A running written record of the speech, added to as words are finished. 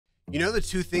You know the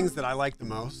two things that I like the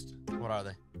most? What are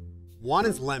they? One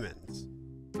is lemons.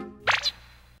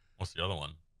 What's the other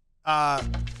one?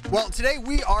 Well, today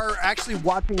we are actually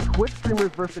watching Twitch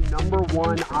streamers versus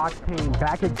 #1 Octane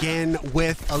back again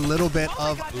with a little bit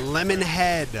of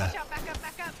LEAMONHEAD. Back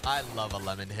up. I love a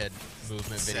LEAMONHEAD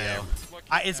movement video.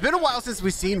 It's been a while since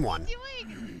we've seen one. Do you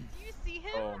see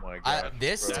him? Oh my god.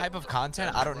 This type of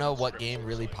content, I don't know what game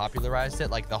really popularized it,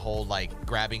 like the whole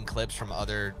grabbing clips from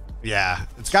other. Yeah,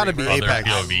 it's got to be streamers. Apex.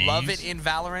 POVs. Love it in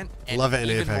Valorant, and Love it in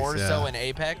even Apex, more yeah. so in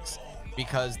Apex,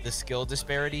 because the skill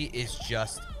disparity is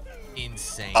just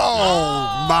insane.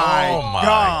 Oh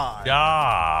my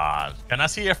god. Can I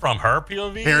see it from her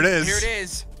POV? Here it is. Here it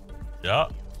is. Yeah.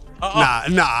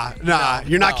 Nah.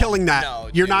 You're not killing that. No,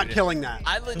 You're dude. not killing that.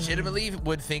 I legitimately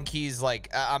would think he's like,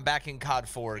 I'm back in COD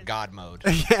 4 God mode.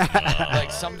 Yeah. Like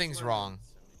something's wrong.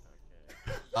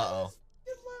 Uh-oh.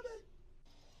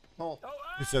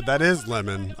 He said that is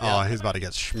lemon. Oh, he's about to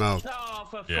get smoked. Oh,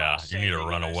 for Yeah, fuck's you need to sake,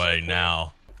 run that's away so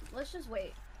now. Let's just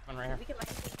wait. One right here. We can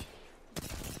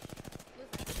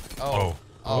Oh.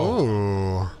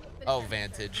 Oh. Oh,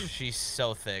 Vantage. She's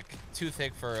so thick. Too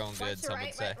thick for her own good, some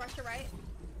would say. Rush to right.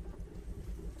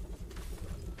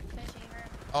 Finishing her.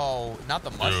 Oh, not the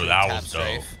mushroom that tap was dope.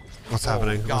 strafe. What's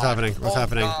happening? God. What's happening? What's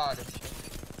happening? God.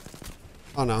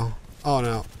 Oh no. Oh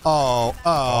no.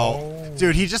 Oh.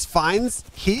 Dude, he just finds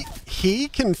he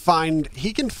can find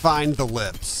the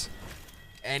lips.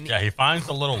 And Yeah, he finds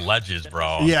the little ledges,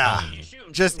 bro. I'm Yeah. telling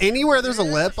you. Just anywhere there's a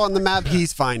lip on the map,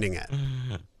 he's finding it.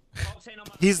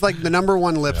 He's like the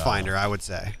 #1 lip finder, I would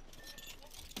say.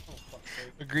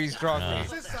 agrees strongly. Yeah.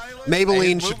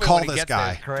 Maybelline His should movement call when he this gets there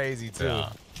guy. is crazy too. Yeah.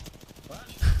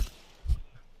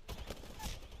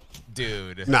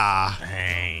 Dude. Nah.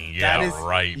 Dang, yeah, That is,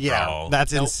 right, yeah, bro.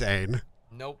 that's insane.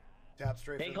 Nope. Tap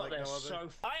straight. They for got like there no other. so.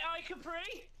 I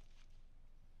Capri.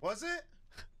 Was it?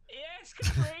 Yes,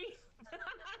 Capri.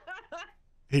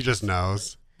 He just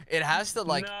knows. It has to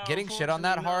No, getting shit on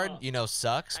that hard, unfortunately you know,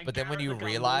 sucks. I But then when you guarantee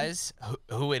realize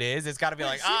who it is, it's got to be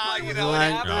like, you know, Like,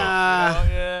 it happened. nah.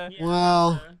 Yeah.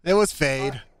 Well, it was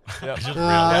Fade. I just it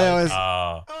realized,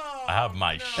 was- I have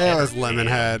my shit. It was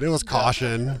LEAMONHEAD. It was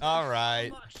caution. All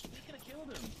right. We could have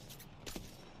killed him.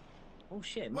 Oh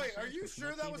shit. Wait, are you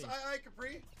sure that was I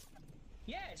Capri?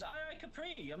 Yeah, it's I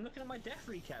Capri. I'm looking at my death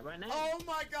recap right now. Oh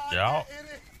my god. Yeah.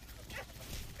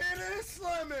 It is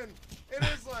lemon. It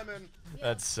is lemon.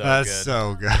 That's so That's good.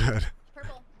 so good.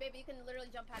 Purple, baby, you can literally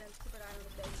jump at him. Super dive on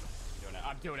the stage.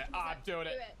 I'm doing it. Do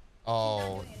it.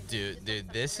 Oh, dude,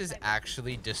 this is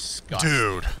actually disgusting.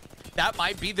 Dude. That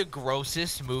might be the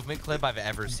grossest movement clip I've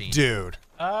ever seen. Dude.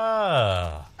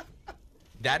 That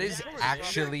is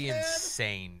actually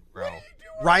insane, bro.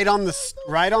 Right on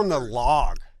the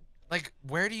log. Like,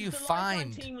 where do you The Lifeline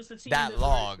find team was the team that that,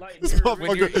 log? This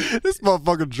When you're-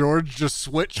 motherfucker George just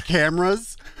switched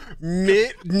cameras.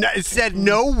 Said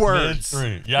no words.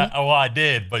 Yeah, well, I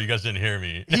did, but you guys didn't hear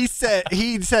me. He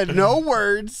said no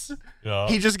words. Yeah.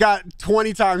 He just got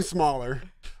 20 times smaller.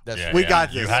 That's We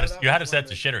got You this. had to set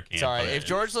the shitter cam. Sorry, but if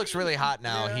George looks really hot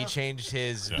now, he changed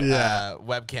his Yeah.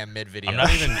 webcam mid-video. I'm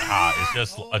not even hot.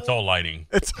 It's all lighting.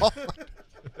 It's all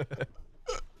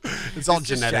it's all It's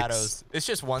just genetics. shadows. It's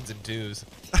just ones and twos.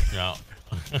 Yeah.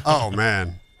 Oh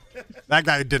man. That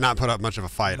guy did not put up much of a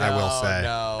fight, I will say.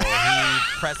 No,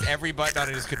 he pressed every button on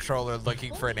his controller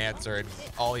looking for an answer, and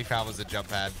all he found was a jump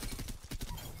pad.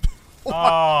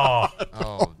 Oh,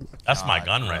 Oh, that's my God,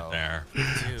 gun bro. right there.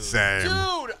 Dude. Same.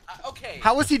 Dude, okay.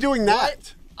 How was he doing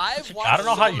that? I've watched I don't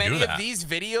know how so you many do of that. these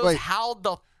videos. Wait. How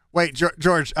the Wait,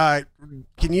 George,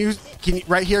 can you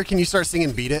right here, can you start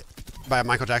singing Beat It by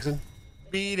Michael Jackson?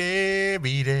 Beat it,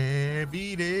 beat it,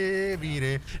 beat it, beat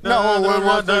it. No one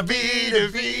wants to beat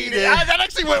it, beat it. Ah, that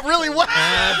actually went really well.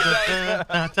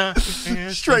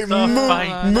 Straight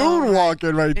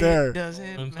moonwalking right It there.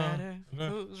 doesn't matter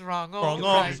who's wrong or Wrong or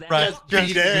right. right.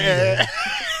 Beat it.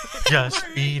 Just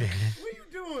beat it. What are you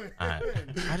doing? Alright.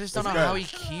 I just don't know how he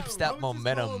keeps that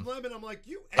momentum. I'm like,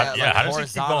 you Yeah, how does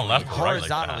he keep going left or right like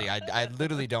that? horizontally, I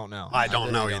literally don't know. I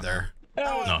don't know literally either.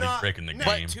 No, he's breaking the game.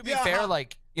 But to be fair,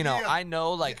 like, you know, Yeah. I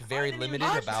know like very limited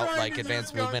I'm about trying like to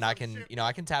advanced do guns movement. I some can, shit. you know,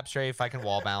 I can tap strafe, I can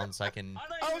wall bounce, I can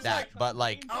I was that. like- But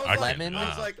like I was like- Lemon, I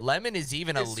was like- Lemon is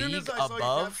even a as soon league as I saw you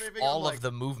above tap strafing, all I'm of like,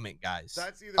 the movement guys.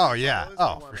 That's either Oh, yeah. Gonzalez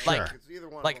Oh, or for one of sure. them. It's either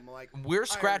one of Like them. Like, we're I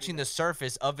scratching already the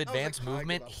surface of advanced I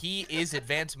movement. give up. He is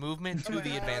advanced movement to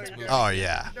the advanced movement. Oh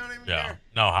yeah. don't even Yeah. care.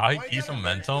 No, how he Why keeps you gotta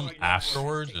momentum like,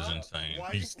 afterwards is insane.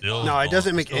 Why He's you- still No, it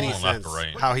doesn't make still any going left sense to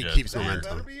right. how he Yeah, keeps it's weird.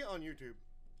 Better momentum. be on YouTube.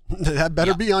 That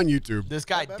better be on YouTube. This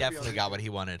guy definitely got what he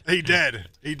wanted. He did.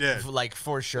 He did. Like,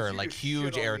 for sure. Like,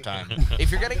 huge airtime. If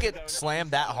you're going to get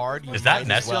slammed that hard, you Is that might as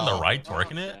Nessie on well. the right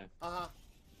twerking it?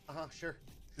 Sure.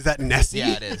 Is that Nessie?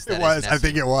 Yeah, it is. It That was. is I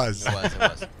think it was. It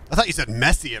was. I thought you said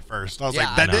Messi at first. I was Yeah,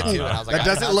 like, that I know, didn't. too, and I was like, That I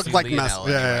doesn't cannot look see like Lionel Messi.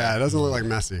 anywhere. Yeah, it doesn't look like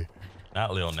Messi.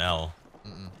 Not Lionel.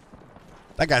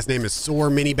 That guy's name is Sore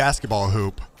Mini Basketball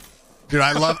Hoop. Dude,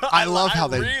 I love how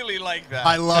they really like that.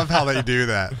 I love how they do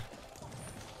that.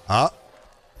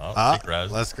 Kick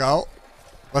res. Let's go.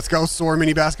 Let's go, Sore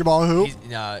Mini Basketball Hoop.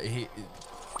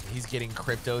 He's getting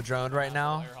crypto droned right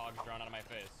now.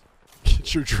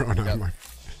 Get your drone out of my.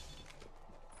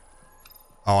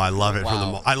 Oh, I love it.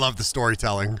 Wow. I love the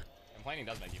storytelling. Complaining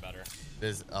does make you better.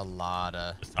 There's a lot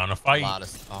of. It's time to fight.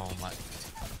 Oh my.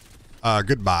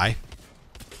 Goodbye.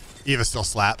 Eva still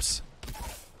slaps.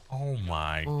 Oh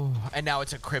my. Ooh. And now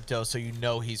it's a crypto, so you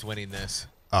know he's winning this.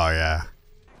 Oh yeah.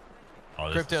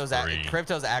 Oh, this is free.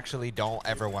 Cryptos actually don't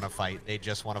ever want to fight. They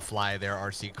just want to fly their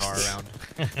RC car around.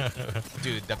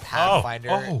 Dude, the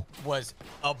Pathfinder was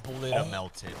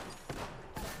melted.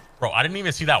 Bro, I didn't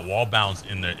even see that wall bounce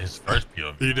in his first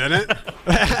POV. You didn't?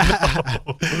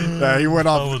 He went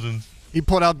off. He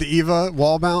put out the Eva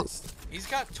wall bounce. He's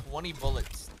got 20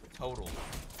 bullets total.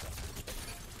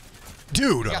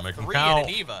 Dude. He's got 3 in an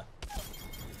Eva.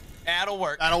 That'll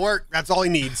work. That'll work. That's all he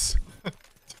needs.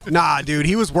 Nah, dude,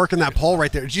 he was working that pole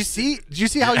right there. Did you see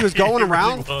how he was going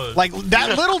around? Was. Like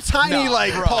that little tiny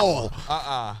pole.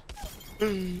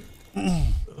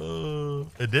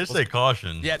 It did say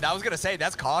caution. Yeah, I was gonna say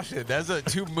that's caution. That's a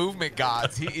 2 movement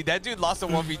gods. That dude lost a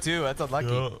 1v2. That's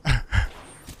unlucky.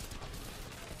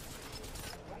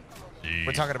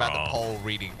 We're talking about the pole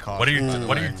reading caution.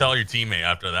 What do you tell your teammate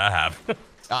after that happened?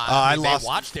 I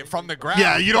watched it from the ground.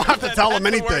 Yeah, you don't have to tell him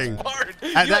anything.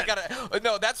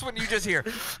 No, that's when you just hear,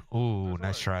 ooh,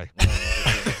 nice try.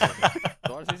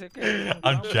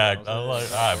 I'm jacked. I'm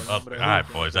like, all right,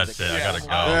 boys, that's it. I gotta go.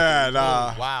 Yeah,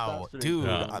 nah. Wow,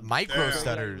 dude, micro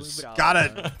stutters.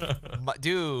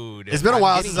 Dude. It's been a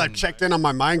while since I've checked in on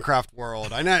my Minecraft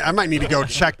world. I might need to go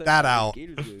check that out.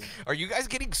 Are you guys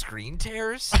getting screen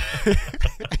tears?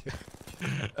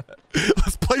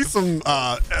 Let's play some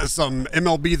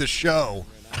MLB The Show.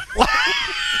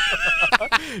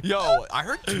 Yo, I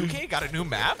heard 2K got a new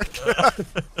map.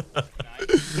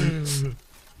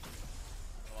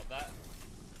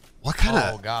 What kind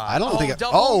of? Oh god! I don't think.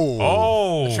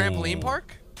 Oh, a trampoline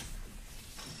park.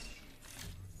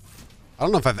 I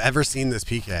don't know if I've ever seen this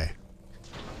PK.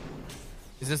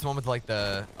 Is this one with like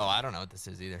the? Oh, I don't know what this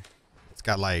is either. It's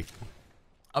got like.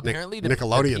 Apparently, the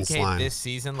Nickelodeon PK slime. this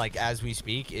season, like as we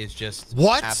speak, is just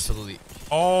what? Absolutely.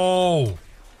 Oh.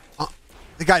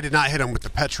 The guy did not hit him with the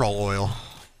petrol oil.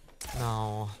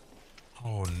 No.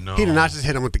 Oh no. He did not just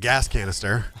hit him with the gas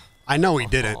canister. I know he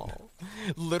didn't.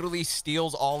 Literally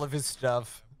steals all of his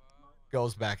stuff,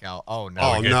 goes back out. Oh no.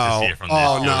 Oh no.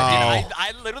 Oh no.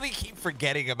 I literally keep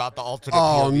forgetting about the alternate.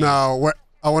 Oh POV. no. What?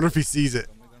 I wonder if he sees it.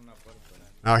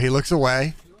 No, he looks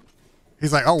away.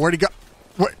 He's like, oh, where'd he go?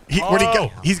 Where'd he go?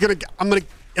 He's gonna. I'm gonna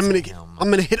hit him with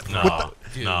the.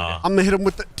 No. I'm gonna hit him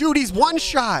with the. Dude, he's one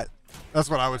shot. That's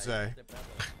what I would say.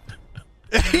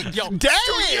 Yo, damn!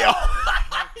 Yo!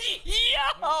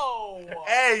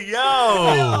 Hey,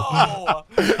 yo!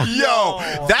 Yo!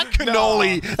 That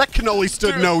cannoli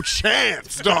stood no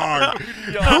chance, dog.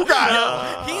 Who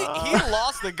got? He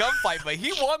lost the gunfight, but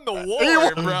he won the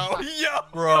war, bro. Yo,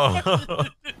 bro.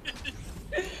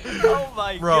 Oh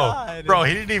my god. Bro,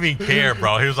 he didn't even care,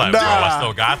 bro. He was like, bro, I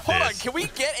still got this. Hold on, can we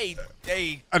get an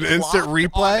instant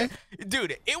replay?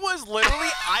 Dude, it was literally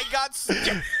I got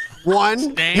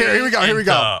one. Here we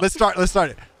go. Let's start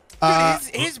it. Dude,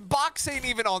 his box ain't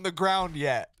even on the ground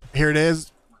yet. Here it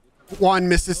is. 1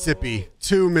 Mississippi,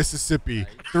 2 Mississippi,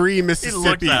 3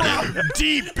 Mississippi.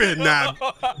 Deep in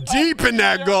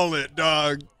that gullet,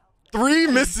 dog. 3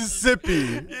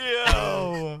 Mississippi.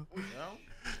 Yo.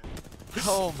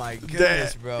 Oh my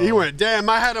goodness, bro. He went, damn,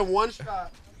 I had a one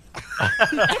shot.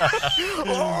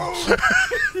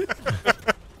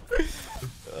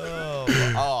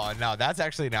 Oh, no, that's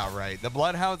actually not right. The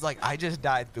Bloodhound's like, I just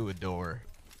died through a door.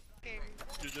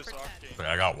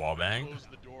 I got wallbang.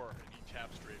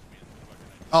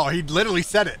 Oh, he literally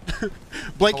said it.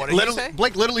 Blake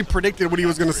literally predicted what he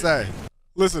was gonna say.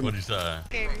 Listen. What'd he say?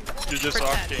 Dude, this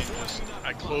Octane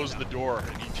I closed the door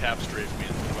and he tap strafed me.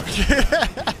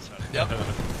 Yep. He's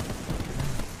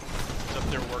up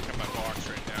there working my box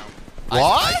right now.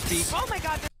 What? Oh my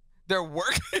god. They're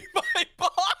working my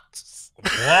box.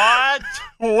 What?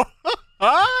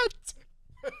 What?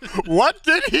 What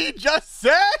did he just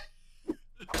say?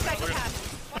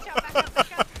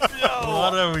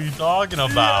 What are we talking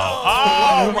about?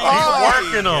 Oh,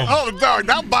 he's working them. Oh, dog,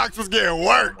 that box was getting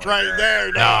worked right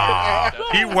there. Nah,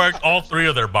 he worked all 3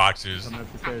 of their boxes. He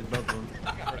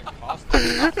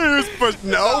was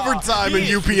pushing overtime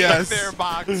in UPS. Their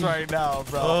box right now,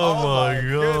 bro. Oh my God.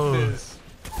 Goodness.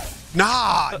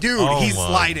 Nah, dude, Oh he's my.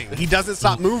 sliding. He doesn't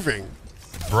stop moving.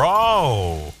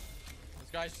 Bro. This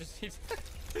guy's just.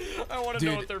 I want to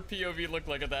know what their POV looked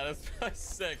like at that. That's probably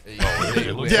sick.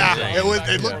 Yeah,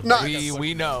 it looked nuts.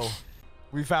 We know.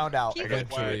 We found out Keep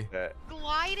eventually.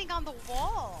 gliding on the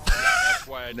wall. That's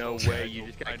why I No know way, you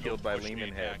just got killed by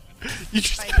LEAMONHEAD. You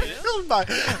just got killed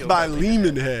by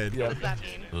LEAMONHEAD. What does that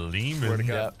mean? Swear to Lehman.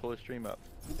 God, pull a stream up.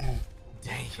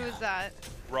 Who's that?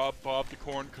 Rob Bob the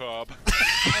Corn Cob.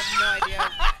 I have no idea.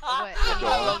 What?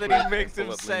 I love that he makes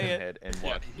him say it. And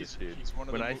watch this dude.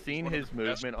 When I seen his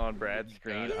movement on Brad's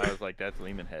screen, I was like, that's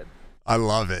LEAMONHEAD. I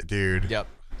love it, dude. Yep.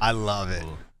 I love it.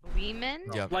 Lehman?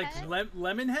 Yep. Like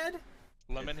Lemonhead?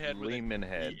 Lemonhead with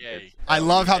LEAMONHEad. EA. I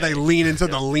love how they lean into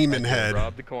the LEAMONHEad.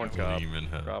 Rob the corn cob.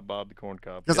 LEAMONHEad. Rob Bob the corn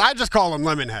cob. Because I just call him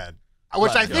Lemonhead,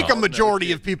 which I think a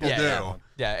majority of people do.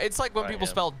 Yeah, it's like when I people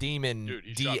am. spell demon, Dude,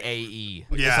 he's got- D-A-E.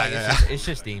 Yeah, it's, yeah. it's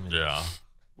just demon. Yeah.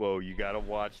 Whoa, you gotta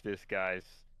watch this guy's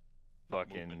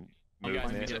fucking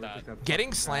movement.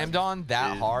 Getting slammed on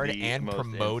that Is hard the and most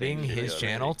promoting insane shit his I've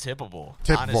channel, ever tippable.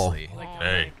 Tippable. Honestly.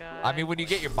 Hey. I mean, when you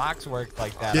get your box worked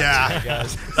like that, Yeah. I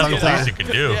guess. That's the least Sometimes. you can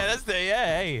do. Yeah, that's the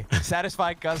hey,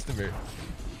 satisfied customer.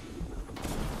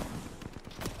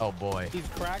 Oh boy. He's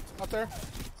cracked up there.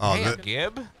 Oh, Damn, th-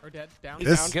 Gib. Or dead. Down.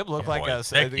 This- Gib looked Oh, like boy, a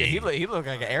thick he game. looked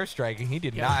like an airstrike, and he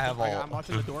did Yeah, not have I'm all.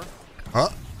 watching the door.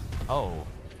 Oh.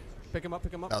 Pick him up.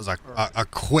 Pick him up. that was Or- a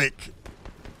quick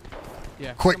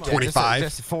yeah, quick pick him up. 25.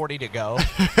 Just 40 to go.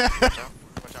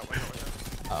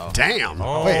 Oh. Damn.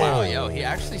 Oh. Wait. Wow, yo, he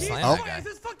actually slammed Oh. that guy. Is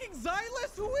this fucking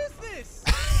Xylus? Who is this?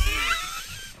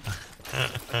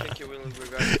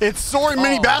 It's soaring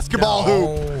mini basketball no.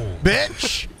 hoop,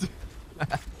 bitch.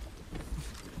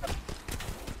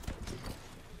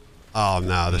 Oh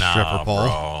no, the stripper pole.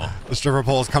 Bro. The stripper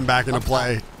pole's come back into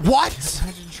play. What?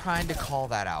 Imagine trying to call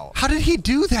that out. How did he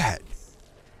do that?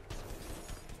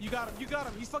 You got him. You got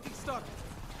him. He's fucking stuck.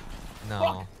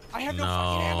 No. I have no, No.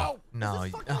 fucking ammo. No.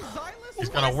 Is this fucking Xylus? He's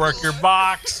gonna work your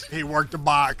box. He worked a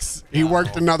box. He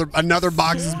worked another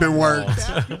box has been worked.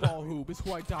 Basketball hoop is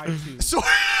who I died to. So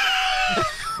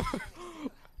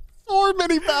Soar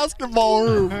mini basketball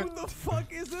hoop. Who the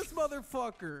fuck is this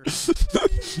motherfucker?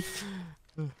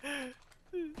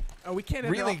 Oh, we can't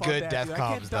end Really off on good that, death dude. I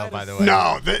can't comms, die though, to by the way.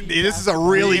 No, this is a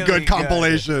really Really good good.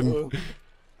 compilation.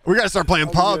 We gotta start playing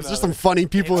pubs. There's some funny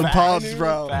people in pubs,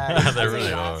 bro. They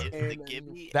really are.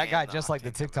 That guy just like the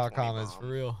TikTok comments, for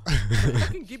real.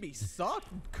 fucking Gibby sucked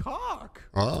cock.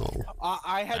 Oh.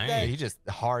 I had Dang, that. He just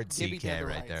hard Gibby CK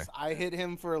right there. tenderitis. I hit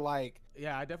him for like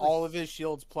Yeah, I definitely. all of his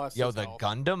shields plus. Yo, his the health.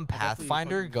 Gundam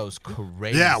Pathfinder goes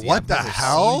crazy. Yeah, what I've the never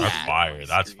hell? seen That's that. fire.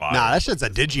 That's fire. Nah, that shit's a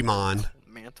Digimon.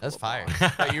 That's fire.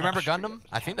 You remember Gundam?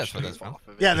 I think that's where that's from.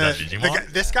 Yeah, Is that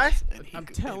Digimon? this guy? I'm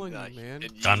telling you, man.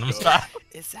 Gundam style.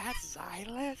 Is that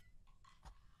Xylus?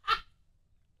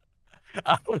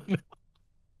 I don't know.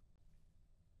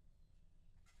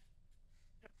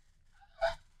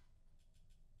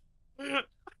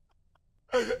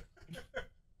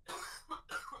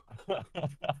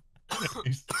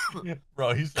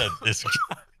 Bro, he said this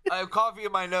guy. I have coffee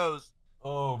in my nose.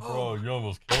 Oh, bro, you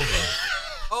almost killed him.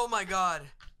 Oh my god.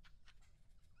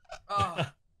 Oh,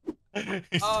 He said,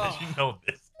 Oh. you know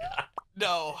this guy.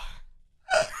 no.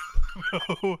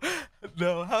 No.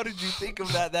 No. How did you think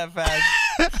of that fast?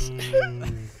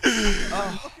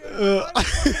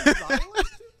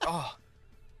 Oh.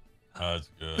 That's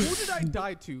good. Who did I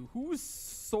die to? Who's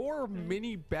Soar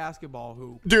mini basketball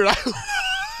hoop? Dude,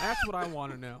 That's what I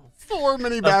want to know. Soar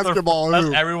mini basketball That's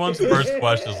hoop. everyone's first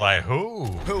question is like, who?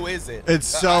 Who is it? It's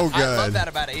so I love good. that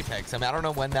about Apex. I mean, I don't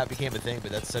know when that became a thing,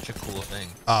 but that's such a cool thing.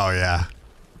 Oh, yeah.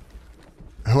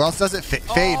 Who else does it? Fade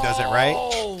does it, right?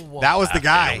 Oh. That was the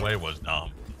guy. Away was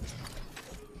dumb.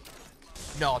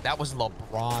 No, that was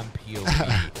LeBron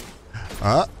POV.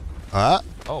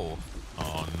 Oh.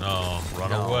 Oh no,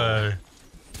 run No. away.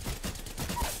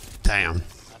 Damn.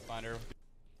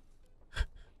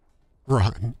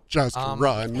 Run. Just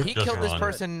run. He Just killed this run.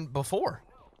 person before.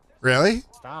 Really?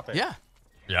 Stop it. Yeah.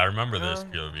 Yeah, I remember this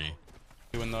POV.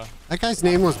 That guy's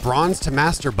name was Bronze to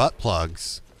Master Butt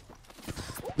Plugs.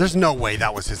 There's no way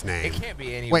that was his name. It can't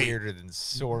be any Wait. weirder than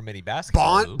Soar mini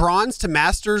basketball. hoop. Bronze to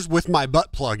Masters with my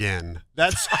butt plug in.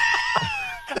 That's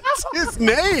his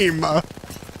name.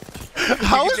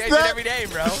 How you is can change that? it every day,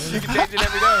 bro. You can change it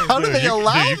every day. How do they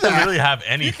allow you can that? really have You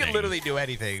anything. can literally do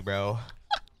anything, bro.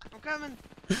 I'm coming.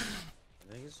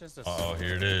 think it's just a Oh,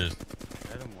 here it is.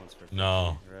 Hit him once for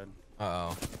No. red.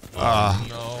 Uh-oh.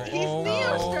 No. He's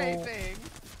neo-strafing.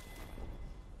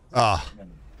 Oh.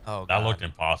 Oh, That God. looked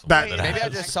impossible. That- Maybe I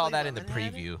just saw that in the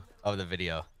preview of the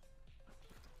video.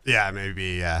 Yeah,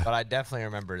 maybe, yeah. But I definitely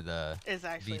remember the It's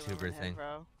actually VTuber Lemonhead, thing.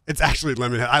 bro. It's actually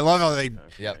Lemonhead. I love how they.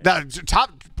 Yep. That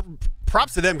top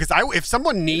props to them because if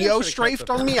someone neo strafed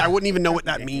on me, I wouldn't even know what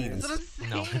that means.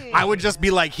 No. I would just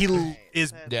be like, he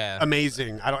is Yeah.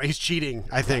 amazing. He's cheating.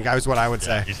 I think is what I would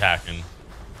say. He's hacking.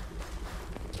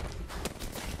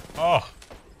 Oh.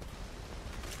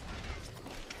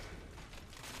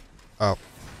 Oh.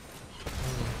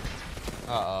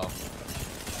 Uh-oh.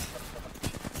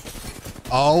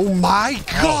 Oh my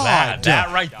God!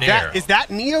 That right there. Is that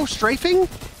neo strafing?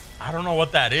 I don't know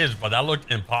what that is, but that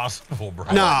looked impossible, bro.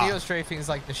 Nah. Neo strafing is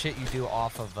like the shit you do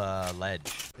off of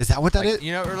ledge. Is that what that is?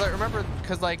 You know, remember,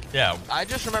 because like, yeah, I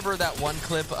just remember that one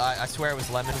clip. I swear it was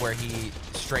Lemon where he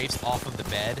strafes off of the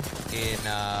bed in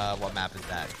what map is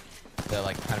that? The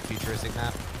like kind of futuristic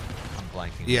map. I'm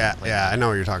blanking. Yeah, I know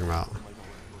what you're talking about.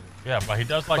 Yeah, but he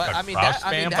does like But, a I mean, crouch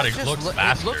that spam, just but it looks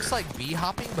faster. It looks like bee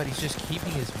hopping, but he's just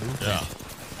keeping his movement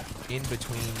in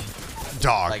between.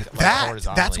 Dog, Like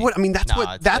that's what I mean. That's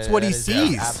what he is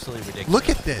sees. absolutely ridiculous. Look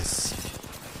at this.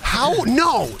 How?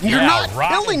 No, you're not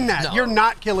killing that. No. You're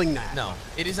not killing that. No,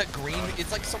 it is a green.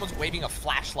 It's like someone's waving a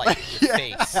flashlight in your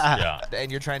face. Yeah. And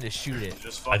you're trying to shoot it.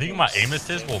 I think my aim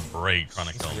assist will break trying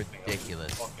to kill him.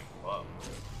 Ridiculous.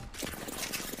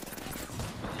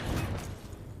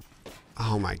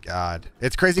 Oh my God,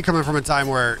 it's crazy coming from a time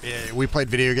where we played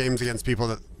video games against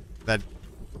people that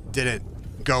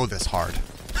didn't go this hard.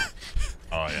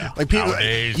 Oh yeah. Like people,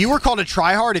 Nowadays, you were called a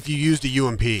tryhard if you used a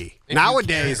UMP.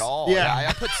 Nowadays, at all. yeah.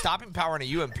 I put stopping power in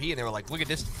a UMP, and they were like, "Look at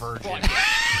this virgin."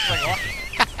 Like,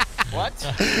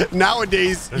 what?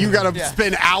 Nowadays, you got to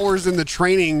spend hours in the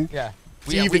training. Yeah.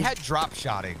 We We had drop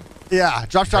shotting. Yeah,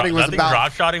 drop shotting was I think about.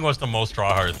 drop shotting was the most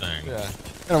tryhard thing. Yeah.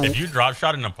 If you drop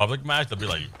shot in a public match, they'll be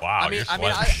like, "Wow, you're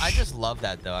sweating." I just love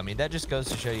that though. I mean, that just goes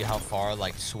to show you how far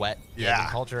like sweat gaming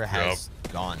culture has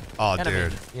gone. Oh, and, dude. I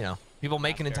mean, you know, people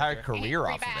make an entire career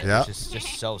off of it, Yeah. which is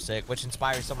just so sick. Which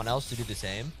inspires someone else to do the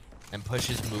same and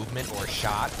pushes movement or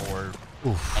shot or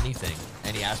anything,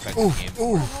 any aspect of the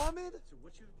game.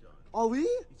 Ali?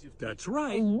 That's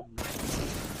right.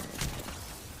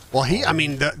 Well, I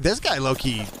mean, this guy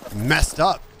low-key messed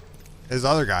up his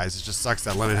other guys. It just sucks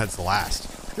that Lemonhead's the last.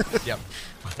 Yep.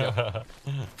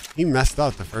 He messed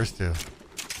up the first two.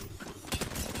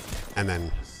 And then.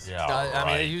 Yeah.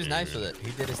 I mean, he was nice with it.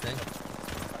 He did his thing.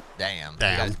 Damn.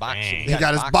 Damn. He got his box. He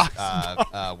got his box.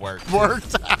 Worked.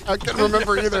 Worked. I couldn't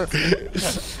remember either.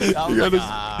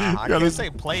 I can't say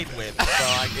played with,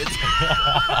 so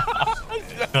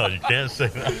No, you can't say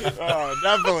that. Oh,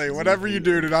 definitely. Whatever you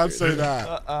do not say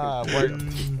that.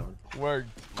 Word.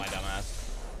 My dumb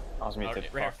ass. I was muted.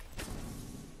 Right here.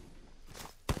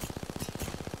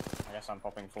 I guess I'm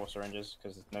popping 4 syringes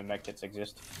because no med kits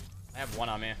exist. I have one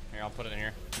on me. Here, I'll put it in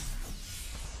here.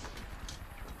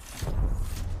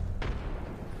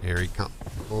 Here he comes.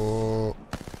 Oh.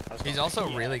 He's also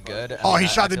really good. Oh, he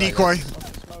shot the decoy.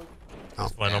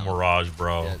 Playing a Mirage,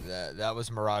 bro. Yeah, that was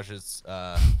Mirage's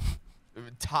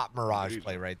top Mirage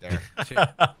play right there.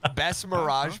 Best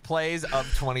Mirage plays of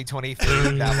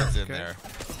 2023. That one's in there.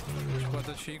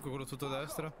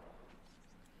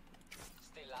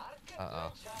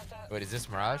 Uh-oh. Wait, is this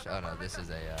Mirage? Oh, no, this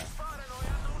is a...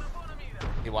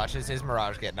 He watches his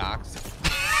Mirage get knocked.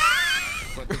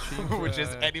 Which is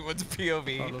anyone's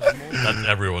POV. That's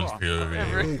everyone's POV.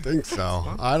 I don't think so.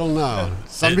 I don't know.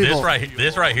 Some people.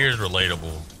 This right here is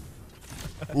relatable.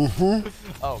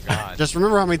 Oh God. Just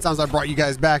remember how many times I brought you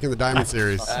guys back in the Diamond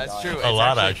Series. That's true. A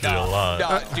lot, actually, a lot.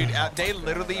 No, dude, they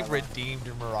literally redeemed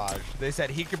Mirage. They said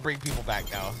he could bring people back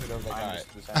now. And I was like, all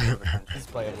right, he's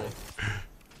playable.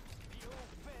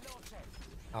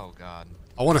 Oh God.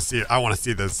 I want to see it. I want to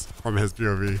see this from his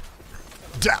POV.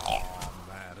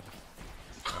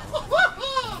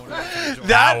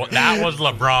 That was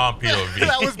LeBron POV.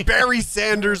 That was Barry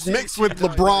Sanders mixed with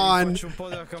LeBron.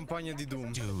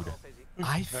 Dude,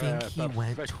 I think he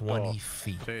went 20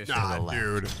 feet to the left.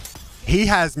 Dude. He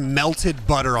has melted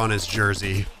butter on his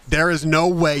jersey. There is no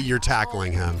way you're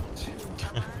tackling him.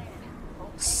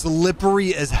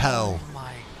 Slippery as hell. Oh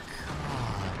my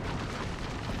God.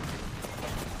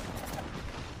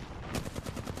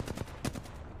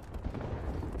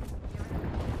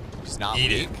 Just not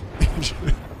Eat weak.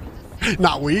 it.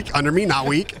 Not weak. Under me, not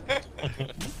weak.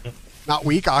 Not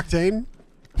weak, Octane.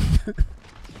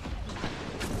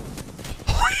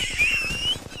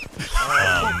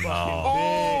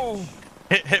 Oh,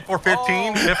 no. Hit for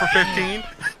 15. Hit for 15.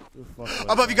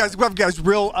 Above you guys,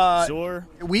 real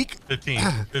weak.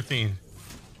 15.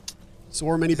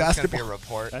 Sore mini basketball. Be a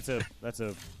report. That's a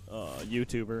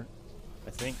YouTuber, I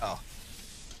think. Oh.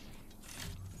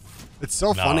 It's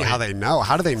so funny how they know.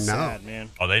 How do they know? Sad, man.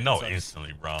 Oh, they know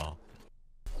instantly, bro.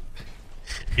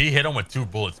 He hit him with 2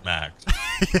 bullets max.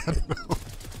 Yeah,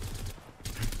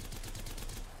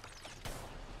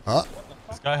 no.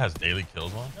 This guy has daily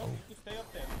kills on. Oh.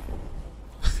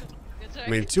 I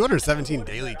mean, 217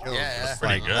 daily kills. Yeah, Just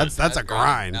pretty like, good. That's a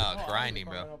grind. No, grinding,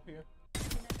 bro.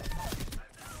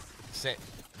 Sit.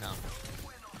 No.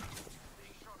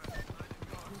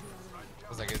 I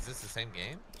was like, is this the same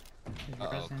game?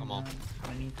 Uh-oh, come on.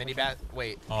 Mini bat.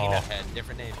 Wait, Peanut Head.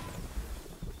 Different name.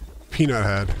 Peanut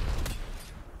Head.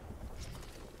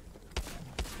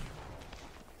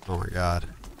 Oh my god.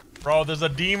 Bro, there's a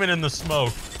demon in the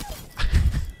smoke.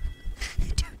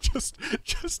 just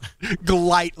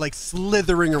glide, like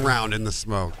slithering around in the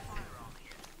smoke.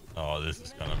 Oh, this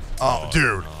is gonna. Oh,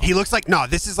 dude, he looks like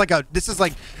This is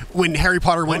like when Harry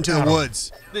Potter went into the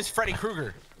woods. This is Freddy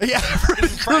Krueger. Yeah, Freddy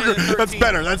Krueger. That's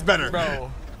better. That's better.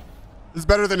 Bro. It's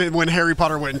better than when Harry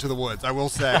Potter went into the woods. I will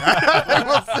say. I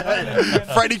will say.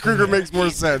 Freddy Krueger makes more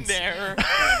sense. There.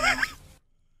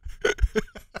 Let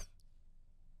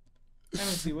me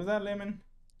see. Was that Lemon?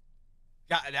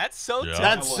 God, that's so typical.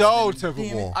 That's so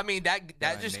typical. I mean,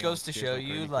 that just goes to show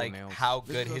you like how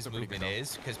good his movement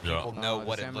is, because people know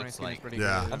what it looks like.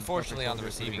 Yeah. Unfortunately, on the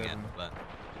receiving end, but.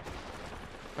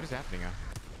 What is happening?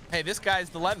 Hey, this guy's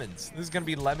the lemons. This is gonna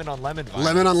be lemon on lemon violence.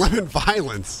 Lemon on lemon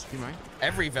violence.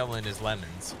 Every villain is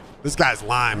lemons. This guy's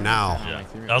lime now. Yeah.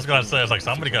 I was gonna say, I was like,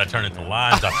 somebody gotta turn into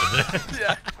limes after this.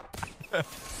 Yeah.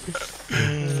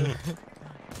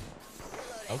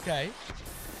 Okay.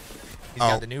 He's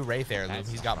got the new Wraith heirloom.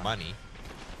 He's got money.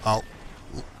 Oh,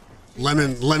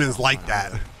 lemons like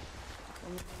that.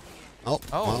 Oh.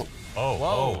 Oh. Oh.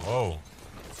 Whoa. Oh.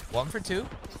 1 for 2.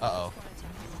 Uh-oh.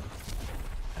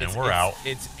 And we're out.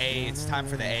 It's A. It's time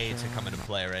for the A to come into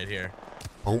play right here.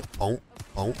 Oh.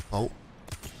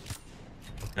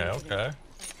 Okay.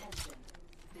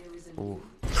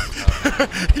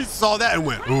 He saw that and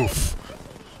went, oof.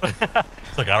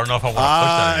 It's like, I don't know if I want to push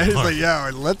that anymore. He's like,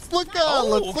 yeah, let's look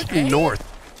north.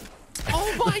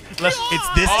 Oh my god! It's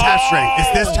this tap strafe.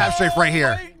 It's this tap strafe right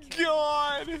here. Oh my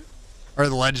god! Or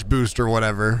the ledge boost or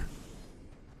whatever.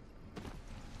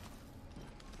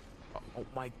 Oh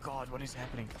my god, what is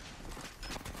happening?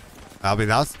 I mean,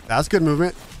 that's good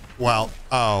movement. Well,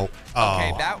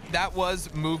 Okay, that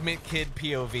was movement kid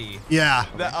POV. Yeah.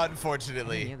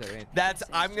 Unfortunately,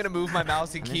 I'm gonna move my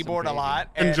mouse and keyboard a lot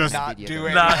And and just not do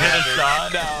it. Not hit a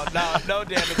shot. No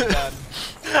damage done.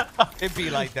 It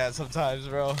be like that sometimes,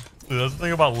 bro. Dude, that's the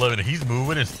thing about Living. He's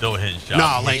moving and still hitting shots.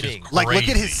 No, He's like just look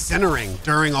at his centering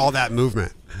during all that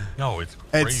movement. No, it's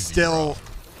crazy. It's still.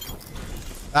 Bro.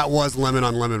 That was lemon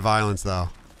on lemon violence, though.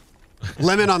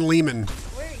 Lemon on lemon.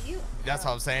 Where are you? That's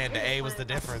what I'm saying. The A was the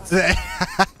difference.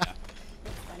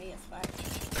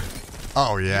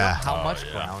 Oh yeah. How much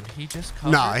ground he just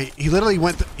covered? No, he literally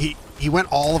went. He went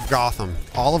all of Gotham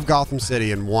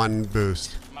City in one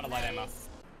boost. I'm out of light ammo.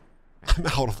 I'm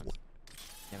out of.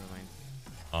 Never mind.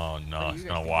 Oh no, he's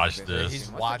gonna watch this.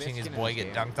 He's watching his boy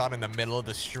get dunked on in the middle of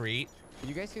the street. Did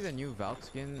you guys see the new Valk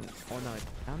skin? Oh no,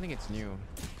 I don't think it's new.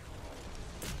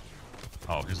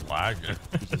 Oh, he's lagging.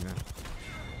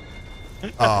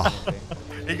 Oh.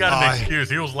 He got an excuse.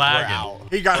 He was lagging.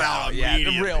 He got out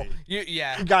immediately. Yeah, the real.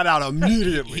 He got out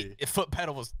immediately. Foot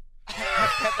pedal was.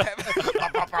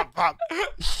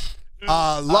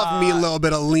 Love me a little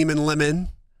bit of lemon.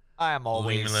 I am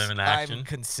always. Lemon action. I'm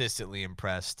consistently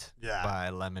impressed by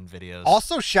lemon videos.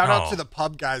 Also, shout out to the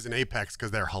pub guys in Apex because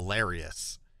they're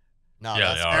hilarious. No,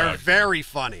 Yeah, they're very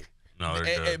funny. No,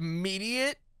 they're good.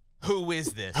 Immediate. Who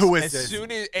is this? Who is as this?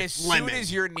 As soon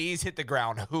as your knees hit the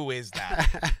ground, who is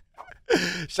that?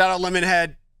 Shout out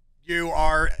Lemonhead. You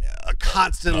are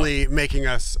constantly making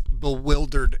us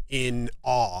bewildered in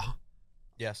awe.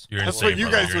 Yes. That's what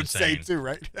you guys would say too,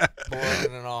 right? More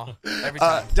than an awe. Every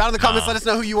time. Down in the comments, let us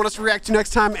know who you want us to react to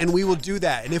next time, and we will do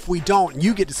that. And if we don't,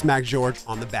 you get to smack George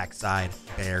on the backside,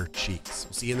 bare cheeks.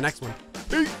 We'll see you in the next one.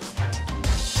 Peace.